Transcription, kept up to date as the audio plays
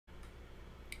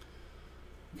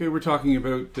Okay, we're talking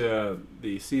about the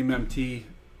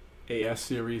CMMT-AS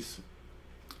series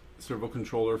servo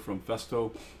controller from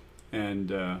Festo, and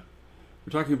we're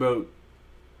talking about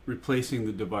replacing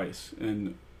the device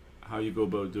and how you go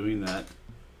about doing that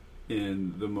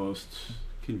in the most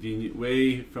convenient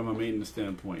way from a maintenance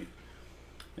standpoint.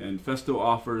 And Festo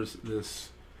offers this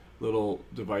little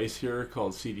device here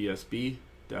called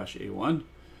CDSB-A1,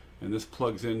 and this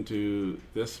plugs into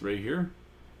this right here.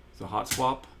 It's a hot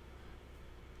swap.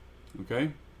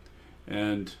 Okay,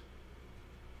 and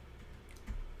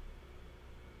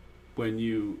when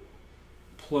you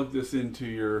plug this into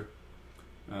your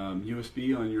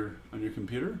USB on your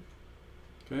computer,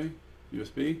 okay,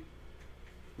 USB,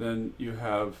 then you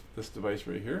have this device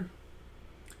right here.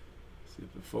 See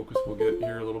if the focus will get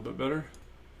here a little bit better.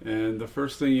 And the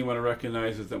first thing you want to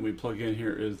recognize is that when we plug in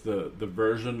here is the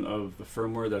version of the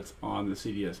firmware that's on the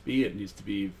CDSB. It needs to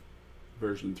be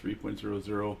version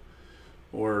 3.00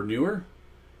 or newer.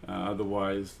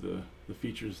 Otherwise the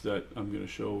features that I'm going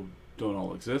to show don't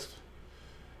all exist.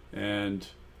 And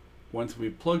once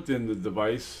we've plugged in the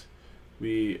device,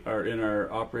 we are in our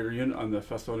operator unit on the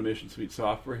Festo Automation Suite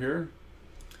software here,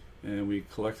 and we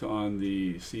collect on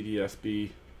the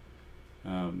CDSB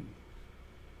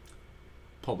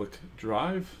public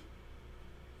drive.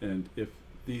 And if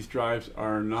these drives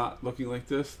are not looking like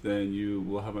this, then you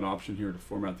will have an option here to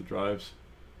format the drives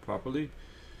properly.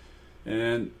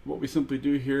 And what we simply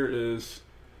do here is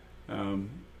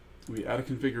we add a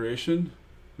configuration,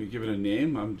 we give it a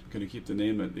name. I'm going to keep the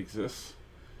name that exists,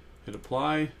 hit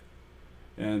apply,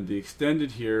 and the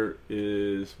extended here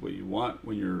is what you want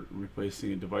when you're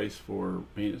replacing a device for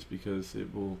maintenance, because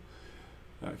it will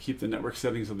keep the network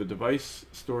settings of the device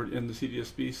stored in the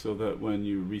CDSB so that when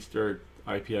you restart,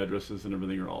 IP addresses and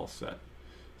everything are all set.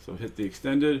 So hit the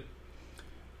extended,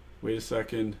 wait a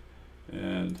second,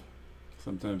 and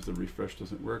sometimes the refresh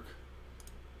doesn't work.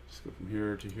 Just go from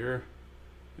here to here,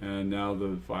 and now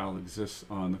the file exists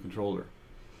on the controller.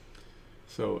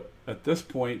 So at this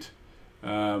point,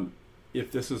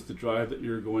 if this is the drive that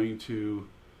you're going to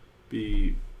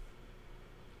be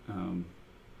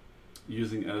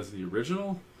using as the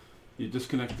original, you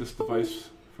disconnect this device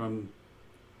from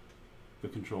the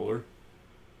controller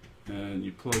and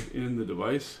you plug in the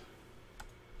device.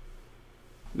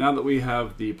 Now that we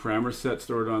have the parameter set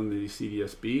stored on the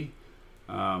CDSB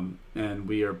and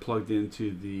we are plugged into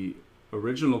the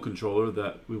original controller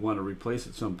that we want to replace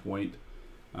at some point,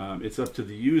 it's up to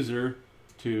the user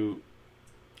to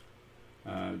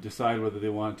decide whether they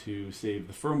want to save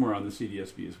the firmware on the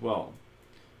CDSB as well,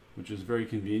 which is very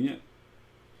convenient.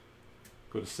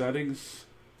 Go to Settings,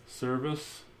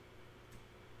 Service.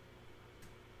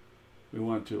 We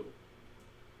want to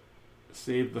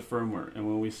save the firmware, and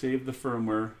when we save the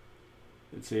firmware,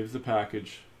 it saves the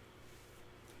package.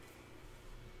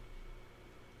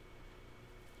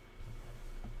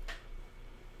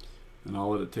 And I'll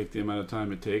let it take the amount of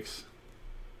time it takes,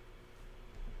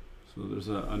 so there's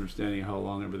an understanding of how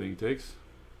long everything takes.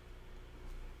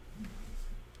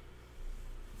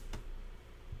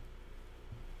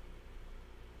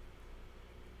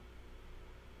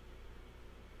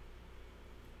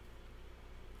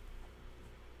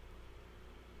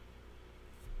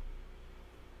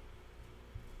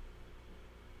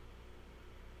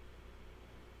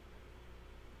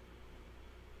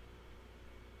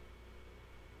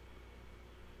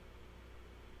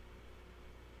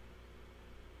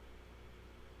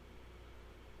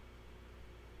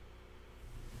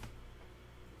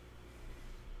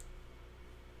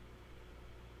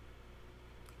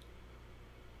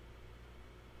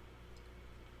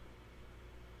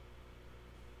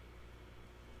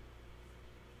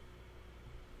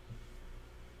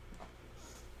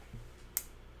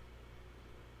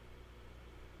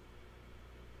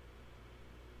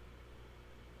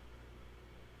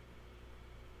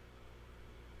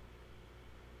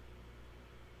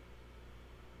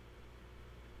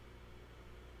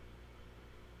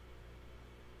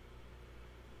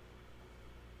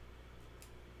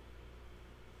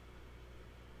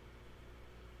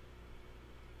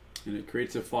 And it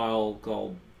creates a file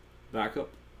called Backup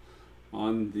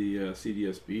on the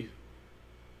CDSB.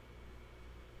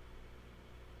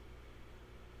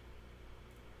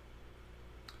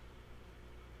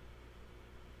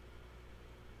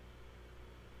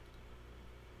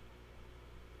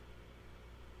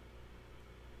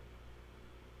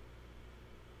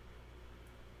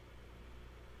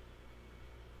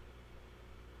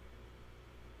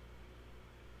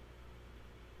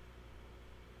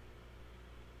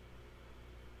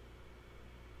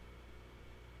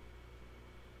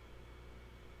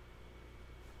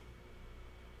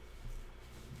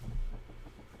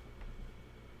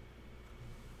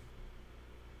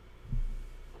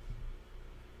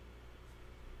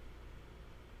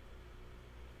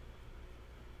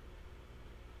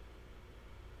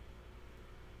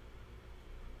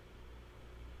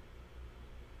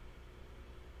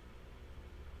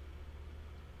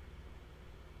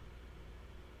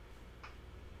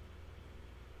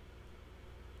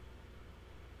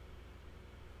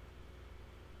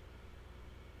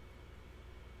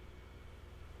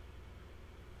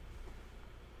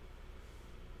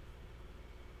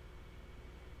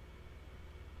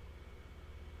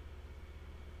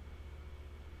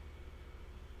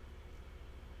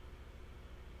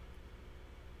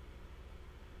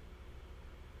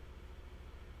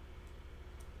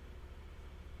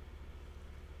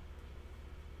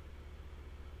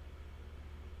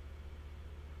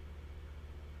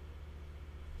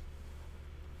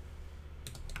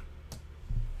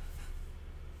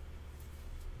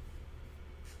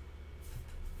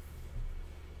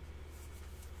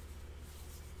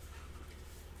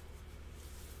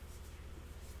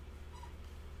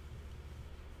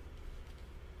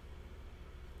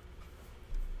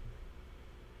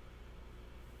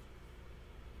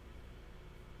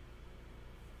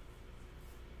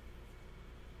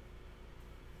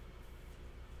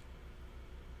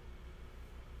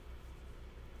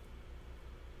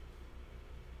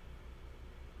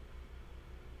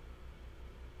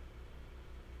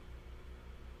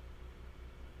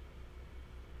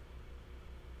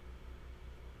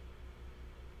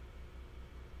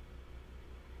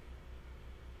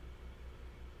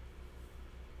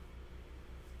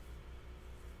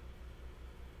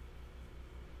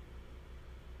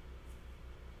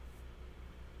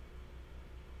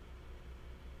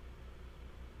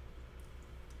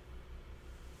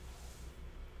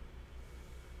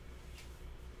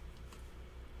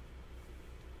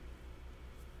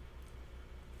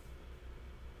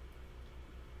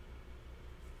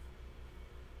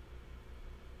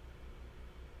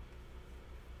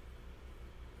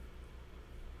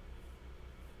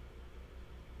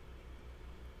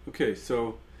 Okay,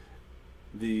 so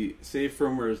the save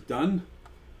firmware is done,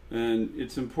 and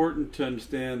it's important to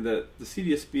understand that the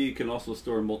CDSB can also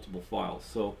store multiple files.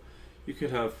 So you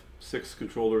could have 6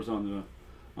 controllers on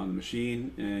the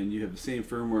machine, and you have the same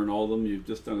firmware in all of them. You've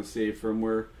just done a save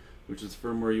firmware, which is the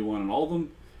firmware you want in all of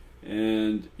them,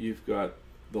 and you've got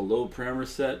the load parameter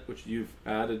set, which you've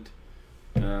added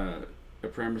a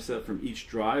parameter set from each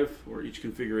drive or each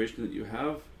configuration that you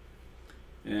have.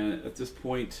 And at this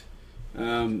point,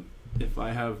 if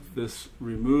I have this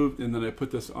removed and then I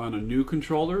put this on a new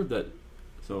controller,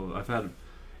 so I've had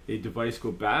a device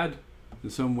go bad in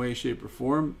some way, shape, or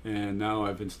form, and now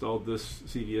I've installed this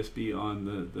CDSB on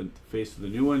the face of the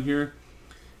new one here.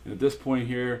 And at this point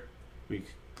here, we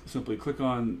simply click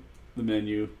on the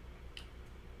menu,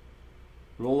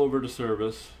 roll over to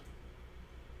service,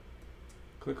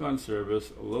 click on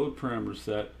service, load parameter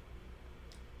set.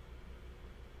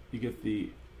 You get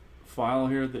the file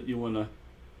here that you want to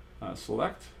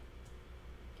select,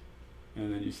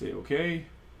 and then you say OK.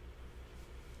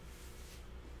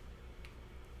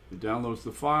 It downloads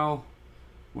the file.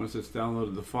 Once it's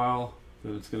downloaded the file,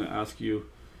 then it's going to ask you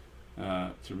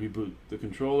to reboot the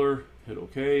controller. Hit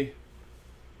OK.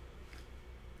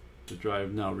 The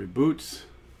drive now reboots.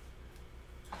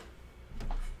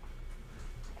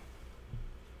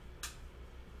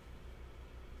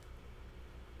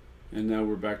 And now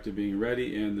we're back to being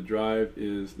ready, and the drive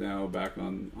is now back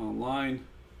online.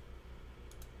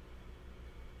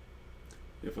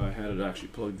 If I had it actually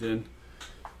plugged in,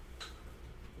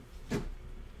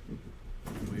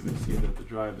 we would see that the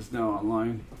drive is now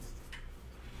online.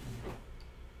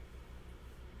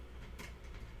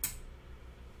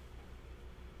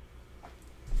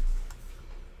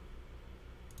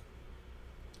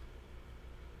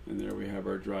 And there we have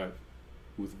our drive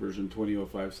with version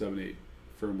 20.0578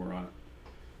 firmware on it.